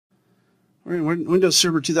We're in Windows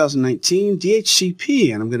Server 2019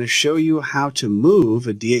 DHCP, and I'm going to show you how to move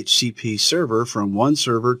a DHCP server from one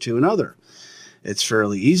server to another. It's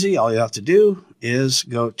fairly easy. All you have to do is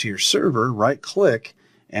go to your server, right-click,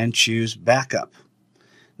 and choose Backup.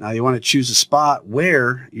 Now you want to choose a spot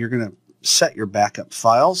where you're going to set your backup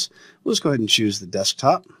files. We'll just go ahead and choose the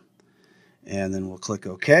desktop, and then we'll click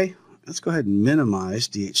OK. Let's go ahead and minimize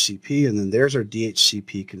DHCP, and then there's our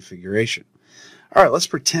DHCP configuration. All right, let's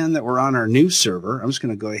pretend that we're on our new server. I'm just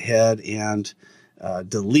going to go ahead and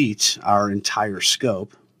delete our entire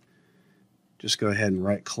scope. Just go ahead and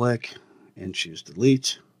right-click and choose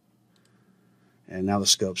Delete. And now the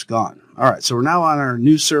scope's gone. All right, so we're now on our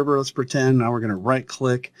new server. Let's pretend now we're going to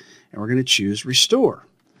right-click and we're going to choose Restore.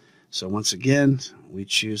 So once again, we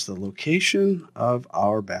choose the location of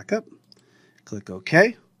our backup. Click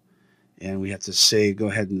OK. And we have to say go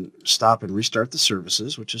ahead and stop and restart the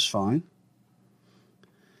services, which is fine.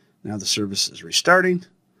 Now the service is restarting. It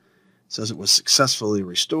says it was successfully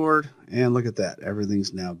restored, and look at that,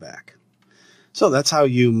 everything's now back. So that's how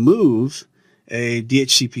you move a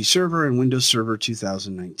DHCP server in Windows Server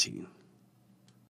 2019.